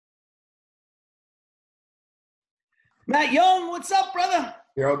Matt Young, what's up, brother?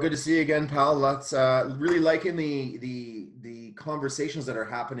 You're all good to see you again, pal. That's really liking the conversations that are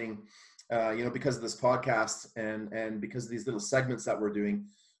happening, because of this podcast and because of these little segments that we're doing.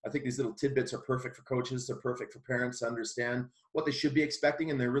 I think these little tidbits are perfect for coaches. They're perfect for parents to understand what they should be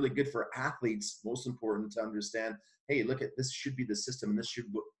expecting, and they're really good for athletes. Most important to understand. Hey, look at this. Should be the system, and this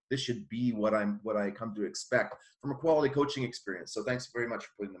should be what I come to expect from a quality coaching experience. So thanks very much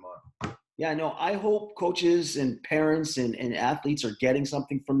for putting them on. Yeah, no, I hope coaches and parents and athletes are getting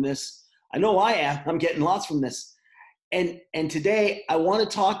something from this. I know I am. I'm getting lots from this. And today I want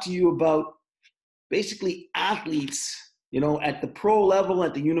to talk to you about basically athletes, at the pro level,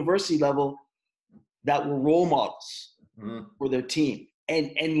 at the university level, that were role models Mhm. for their team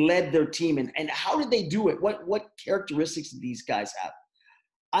and led their team. And how did they do it? What characteristics did these guys have?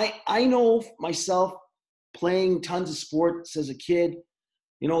 I know myself playing tons of sports as a kid.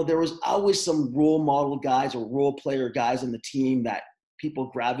 There was always some role model guys or role player guys on the team that people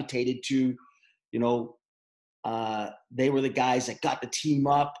gravitated to. You know, they were the guys that got the team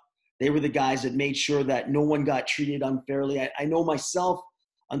up. They were the guys that made sure that no one got treated unfairly. I know myself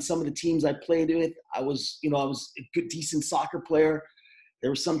on some of the teams I played with. I was a good, decent soccer player.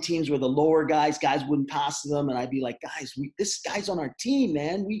 There were some teams where the lower guys wouldn't pass to them, and I'd be like, guys, this guy's on our team,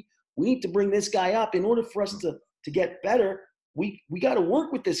 man. We need to bring this guy up in order for us to get better. We got to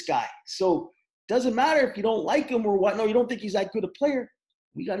work with this guy. So it doesn't matter if you don't like him or what. No, you don't think he's that good a player.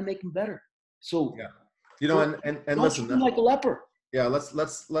 We got to make him better. So Yeah. don't, And don't listen, treat him like a leper. yeah,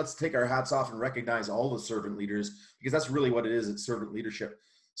 let's take our hats off and recognize all the servant leaders, because that's really what it is. It's servant leadership.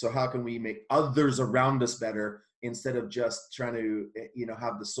 So how can we make others around us better instead of just trying to,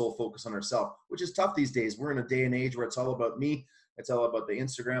 have the sole focus on ourselves, which is tough these days. We're in a day and age where it's all about me. It's all about the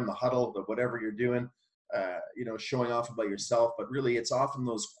Instagram, the huddle, the whatever you're doing, showing off about yourself. But really, it's often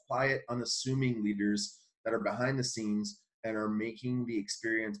those quiet, unassuming leaders that are behind the scenes and are making the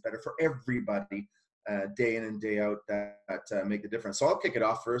experience better for everybody, day in and day out, that make the difference. So I'll kick it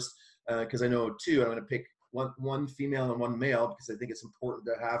off first, because I know I'm going to pick one female and one male, because I think it's important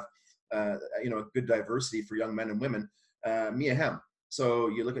to have a good diversity for young men and women. Mia Hamm. So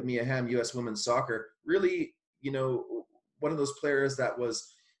you look at Mia Hamm, U.S. women's soccer, really, one of those players that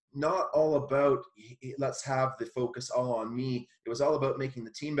was not all about let's have the focus all on me. It was all about making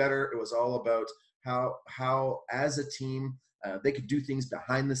the team better. It was all about how as a team they could do things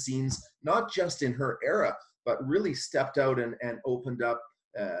behind the scenes, not just in her era, but really stepped out and opened up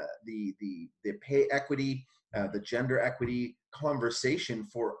the pay equity, the gender equity conversation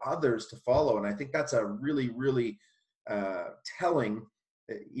for others to follow. And I think that's a really, really telling,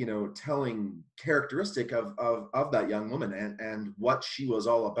 telling characteristic of that young woman and what she was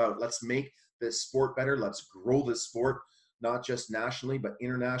all about. Let's make this sport better. Let's grow this sport, not just nationally, but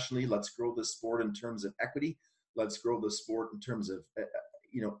internationally. Let's grow this sport in terms of equity. Let's grow the sport in terms of,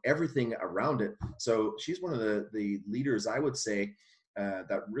 everything around it. So she's one of the leaders, I would say,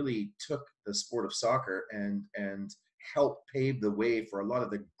 that really took the sport of soccer and helped pave the way for a lot of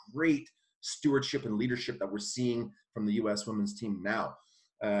the great stewardship and leadership that we're seeing from the U.S. women's team now.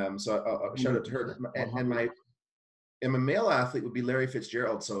 So I'll shout out to her. And my male athlete would be Larry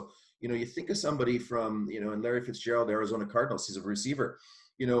Fitzgerald. So, you think of somebody from, and Larry Fitzgerald, Arizona Cardinals, he's a receiver.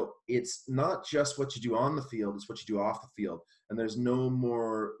 It's not just what you do on the field, it's what you do off the field. And there's no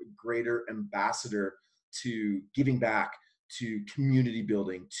more greater ambassador to giving back, to community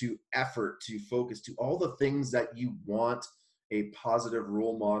building, to effort, to focus, to all the things that you want a positive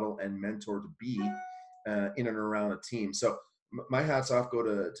role model and mentor to be in and around a team. So my hats off go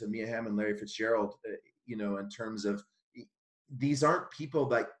to Mia Hamm and Larry Fitzgerald, in terms of these aren't people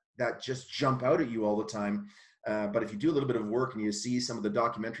that just jump out at you all the time. But if you do a little bit of work and you see some of the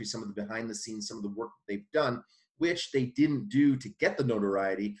documentaries, some of the behind the scenes, some of the work they've done, which they didn't do to get the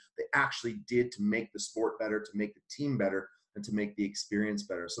notoriety, they actually did to make the sport better, to make the team better, and to make the experience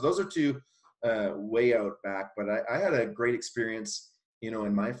better. So those are two way out back. But I had a great experience,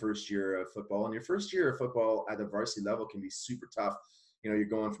 in my first year of football. And your first year of football at the varsity level can be super tough. You're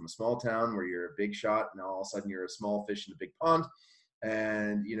going from a small town where you're a big shot, and all of a sudden you're a small fish in a big pond.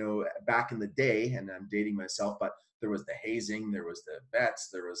 And, back in the day, and I'm dating myself, but there was the hazing, there was the bets,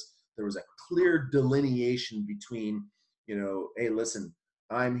 there was a clear delineation between, hey, listen,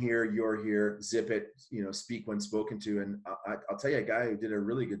 I'm here, you're here, zip it, speak when spoken to. And I'll tell you a guy who did a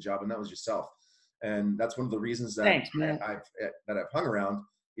really good job, and that was yourself. And that's one of the reasons that Thanks, man. I've hung around,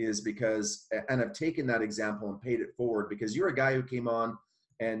 is because, and I've taken that example and paid it forward, because you're a guy who came on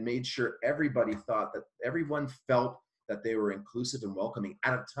and made sure everybody thought that everyone felt that they were inclusive and welcoming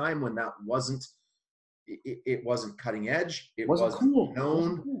at a time when that wasn't it wasn't cutting edge. It Wasn't wasn't cool.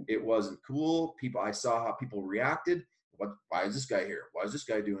 known. It wasn't cool. I saw how people reacted. Why is this guy here? Why is this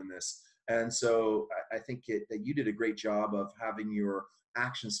guy doing this? And so I think that you did a great job of having your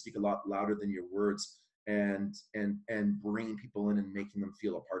actions speak a lot louder than your words, and bringing people in and making them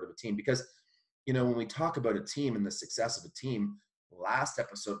feel a part of a team. Because, when we talk about a team and the success of a team, last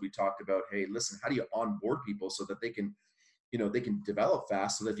episode we talked about, hey, listen, how do you onboard people so that they can develop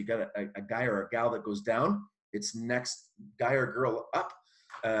fast, so that if you got a guy or a gal that goes down, it's next guy or girl up,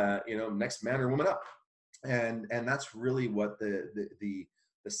 next man or woman up. And that's really what the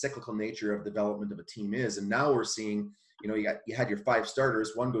cyclical nature of development of a team is. And now we're seeing, you had your 5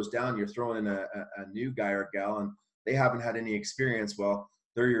 starters, one goes down, you're throwing in a new guy or gal, and they haven't had any experience. Well,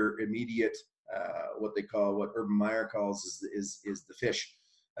 they're your immediate, what Urban Meyer calls is the fish,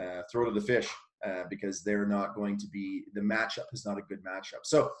 throw to the fish, because they're not going to be, the matchup is not a good matchup.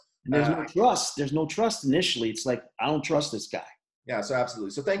 So and there's no trust. There's no trust initially. It's like, I don't trust this guy. Yeah, so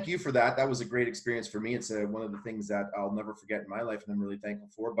absolutely. So thank you for that. That was a great experience for me. It's one of the things that I'll never forget in my life, and I'm really thankful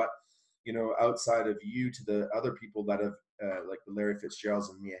for. But, outside of you, to the other people that have, like the Larry Fitzgeralds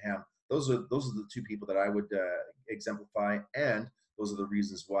and Mia Hamm, those are the 2 people that I would exemplify, and those are the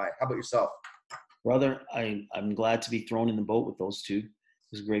reasons why. How about yourself? Brother, I'm glad to be thrown in the boat with those 2.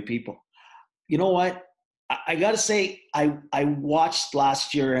 Those are great people. You know what? I got to say, I watched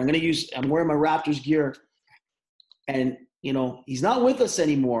last year. I'm wearing my Raptors gear, and he's not with us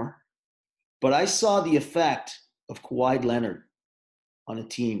anymore, but I saw the effect of Kawhi Leonard on a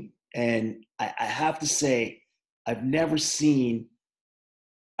team. And I have to say, I've never seen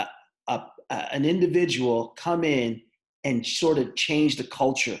an individual come in and sort of change the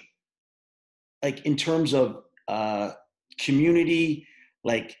culture, like in terms of community,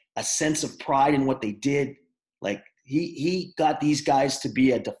 like a sense of pride in what they did. Like he got these guys to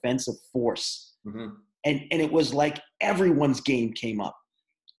be a defensive force. Mm-hmm. And it was like everyone's game came up.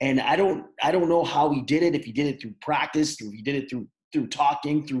 And I don't know how he did it, if he did it through practice, if he did it through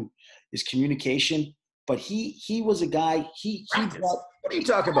talking, through his communication. But he was a guy, he brought, what are you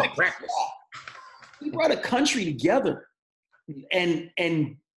talking about? Practice. He brought a country together. And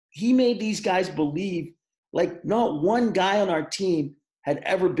he made these guys believe, like, not one guy on our team had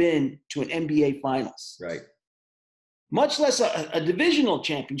ever been to an NBA Finals. Right. Much less a divisional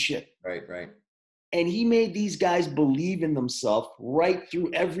championship. Right. And he made these guys believe in themselves right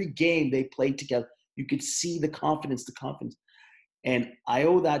through every game they played together. You could see the confidence. And I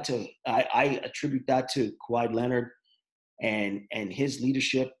attribute that to Kawhi Leonard and his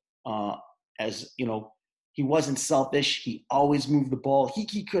leadership. As he wasn't selfish. He always moved the ball.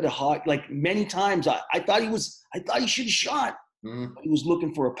 He could have hot, like many times. I thought he should have shot. Mm-hmm. But he was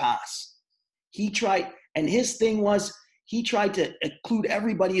looking for a pass. He tried, and his thing was, he tried to include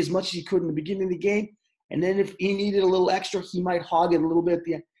everybody as much as he could in the beginning of the game. And then if he needed a little extra, he might hog it a little bit at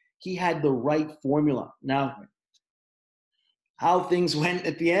the end. He had the right formula. Now, how things went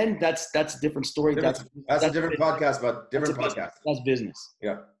at the end, that's a different story. That's a different podcast, but different podcast. That's business.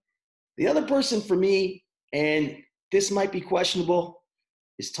 Yeah. The other person for me, and this might be questionable,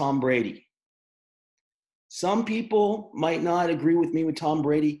 is Tom Brady. Some people might not agree with me with Tom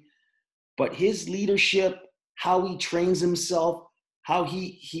Brady, but his leadership, how he trains himself, how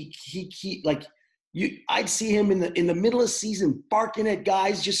I'd see him in the middle of the season barking at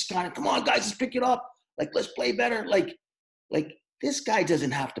guys, just kind of, come on guys, let's pick it up. Like, let's play better. Like this guy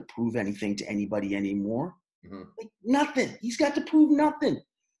doesn't have to prove anything to anybody anymore. Mm-hmm. Like, nothing. He's got to prove nothing,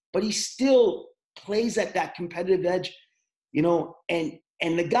 but he still plays at that competitive edge, and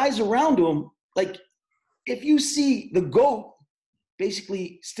the guys around him, like, if you see the GOAT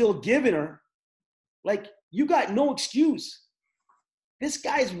basically still giving her, like, you got no excuse. This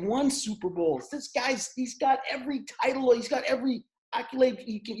guy's won Super Bowls. He's got every title. He's got every accolade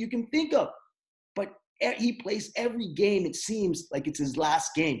you can think of. But he plays every game, it seems like it's his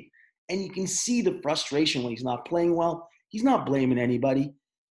last game. And you can see the frustration when he's not playing well. He's not blaming anybody.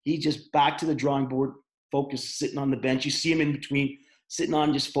 He's just back to the drawing board, focused, sitting on the bench. You see him in between, sitting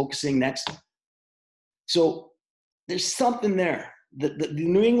on, just focusing next. So there's something there. The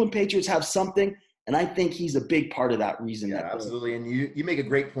New England Patriots have something, and I think he's a big part of that reason. Yeah, absolutely. And you make a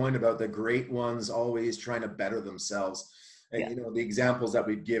great point about the great ones always trying to better themselves. And, the examples that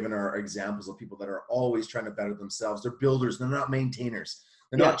we've given are examples of people that are always trying to better themselves. They're builders. They're not maintainers.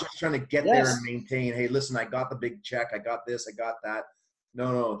 They're not just trying to get there and maintain, hey, listen, I got the big check. I got this. I got that.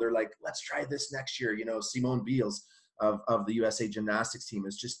 No. They're like, let's try this next year. Simone Biles of the USA gymnastics team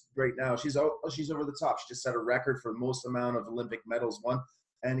is just right now. She's over the top. She just set a record for the most amount of Olympic medals won.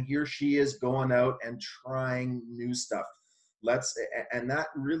 And here she is going out and trying new stuff. And that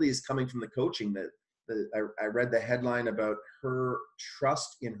really is coming from the coaching, that I read the headline about her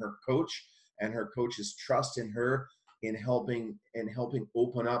trust in her coach and her coach's trust in her in helping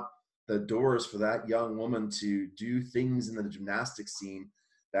open up the doors for that young woman to do things in the gymnastics scene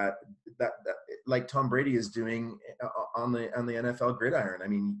that like Tom Brady is doing on the NFL gridiron. I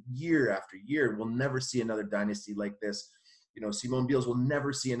mean, year after year, we'll never see another dynasty like this. You know, Simone Biles will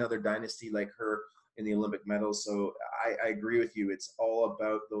never see another dynasty like her in the Olympic medals. So I agree with you. It's all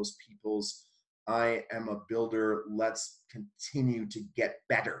about those people's, I am a builder, let's continue to get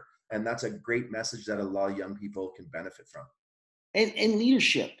better. And that's a great message that a lot of young people can benefit from. And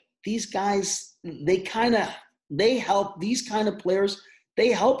leadership. These guys, they help these kind of players, they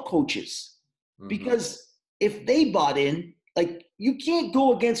help coaches. Mm-hmm. Because if they bought in, like, you can't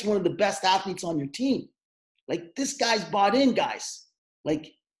go against one of the best athletes on your team. Like, this guy's bought in, guys.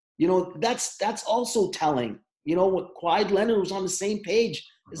 Like, you know, that's also telling. You know, what Kawhi Leonard was on the same page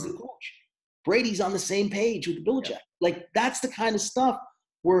as the coach. Brady's on the same page with Belichick. Yeah. Like, that's the kind of stuff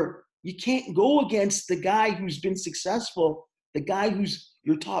where you can't go against the guy who's been successful, the guy who's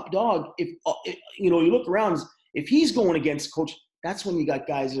your top dog. If you know, you look around, if he's going against coach, that's when you got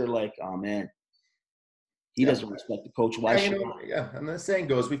guys that are like, oh man, he doesn't respect the coach. Why should I? Yeah, and the saying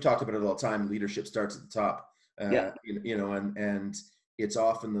goes, we've talked about it all the time, leadership starts at the top. You know, and it's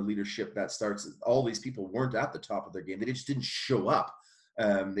often the leadership that starts. All these people weren't at the top of their game. They just didn't show up.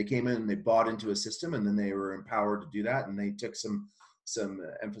 They came in and they bought into a system, and then they were empowered to do that, and they took some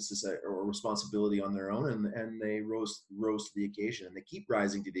emphasis or responsibility on their own, and they rose to the occasion, and they keep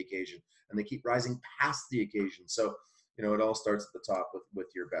rising to the occasion, and they keep rising past the occasion. So, you know, it all starts at the top with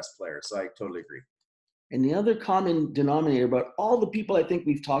your best player. So I totally agree. And the other common denominator about all the people I think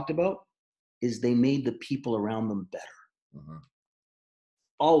we've talked about is they made the people around them better. Mm-hmm.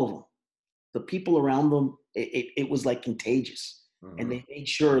 All of them. The people around them, it was like contagious. Mm-hmm. And they made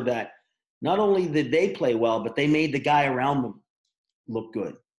sure that not only did they play well, but they made the guy around them look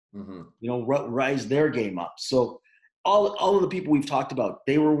good. Mm-hmm. You know, rise their game up. So all of the people we've talked about,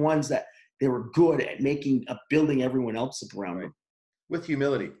 they were ones that they were good at building everyone else up around them. With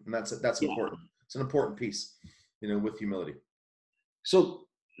humility. And that's important. It's an important piece, you know, with humility. So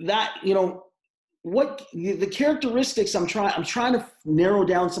that, you know, what the characteristics I'm trying to narrow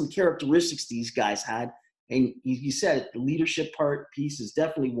down some characteristics these guys had. And you said it, the leadership piece is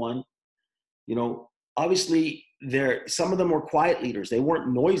definitely one. You know, obviously some of them were quiet leaders. They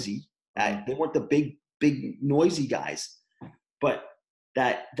weren't noisy. They weren't the big noisy guys, but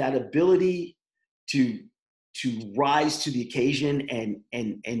that ability to rise to the occasion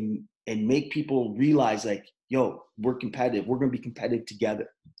and make people realize, like, yo, we're competitive. We're going to be competitive together.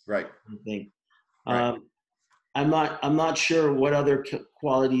 Right. Right. I'm not sure what other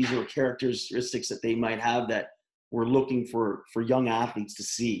qualities or characteristics that they might have that we're looking for young athletes to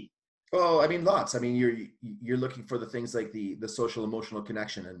see. Oh, I mean, lots. I mean, you're looking for the things like the social emotional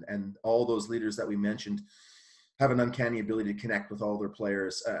connection, and all those leaders that we mentioned have an uncanny ability to connect with all their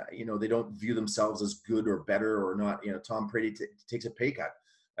players. You know, they don't view themselves as good or better or not. You know, Tom Brady takes a pay cut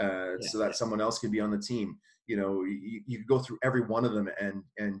so that someone else can be on the team. You know, you could go through every one of them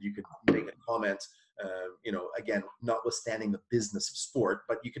and you could make a comment, you know, again, notwithstanding the business of sport,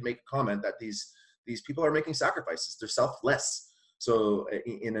 but you could make a comment that these people are making sacrifices. They're selfless. So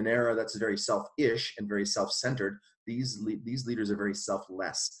in an era that's very selfish and very self-centered, these leaders are very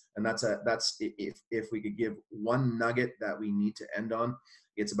selfless. And that's if we could give one nugget that we need to end on,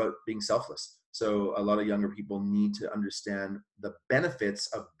 it's about being selfless. So a lot of younger people need to understand the benefits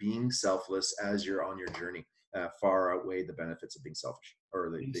of being selfless as you're on your journey. Far outweigh the benefits of being selfish.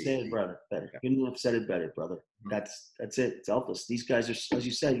 You said it, brother. Better. Yeah. Couldn't have said it better, brother. Mm-hmm. That's it. Selfless. These guys are, as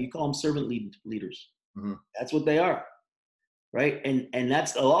you said, you call them servant leaders. Mm-hmm. That's what they are, right? And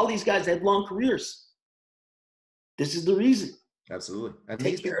that's a lot of these guys have long careers. This is the reason. Absolutely. And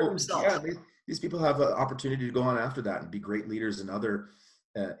take care of themselves. Yeah, these people have an opportunity to go on after that and be great leaders in other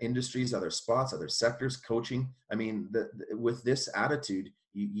industries, other spots, other sectors, coaching. I mean, with this attitude,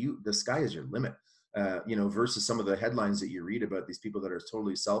 the sky is your limit. You know, versus some of the headlines that you read about these people that are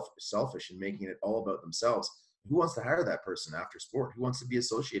totally selfish and making it all about themselves. Who wants to hire that person after sport? Who wants to be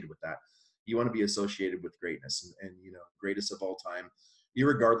associated with that? You want to be associated with greatness and you know, greatest of all time,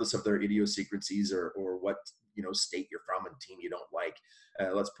 irregardless of their idiosyncrasies or what, you know, state you're from and team you don't like.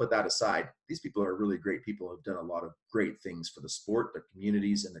 Let's put that aside. These people are really great people who have done a lot of great things for the sport, their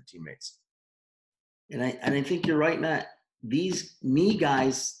communities, and their teammates. And I think you're right, Matt. These me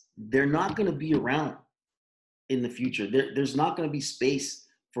guys, they're not going to be around in the future. There's not going to be space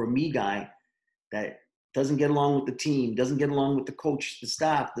for a me guy that doesn't get along with the team, doesn't get along with the coach, the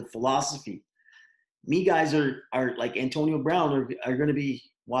staff, the philosophy. Me guys are like Antonio Brown are going to be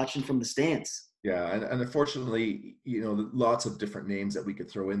watching from the stands. Yeah, and unfortunately, lots of different names that we could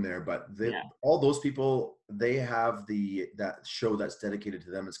throw in there, but Yeah. all those people, they have that show that's dedicated to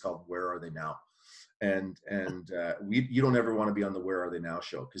them. It's called Where Are They Now? And you don't ever want to be on the Where Are They Now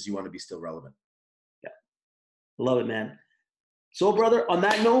show because you want to be still relevant. Yeah. Love it, man. So, brother, on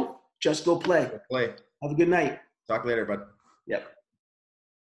that note, just go play. Play. Have a good night. Talk later, bud. Yep.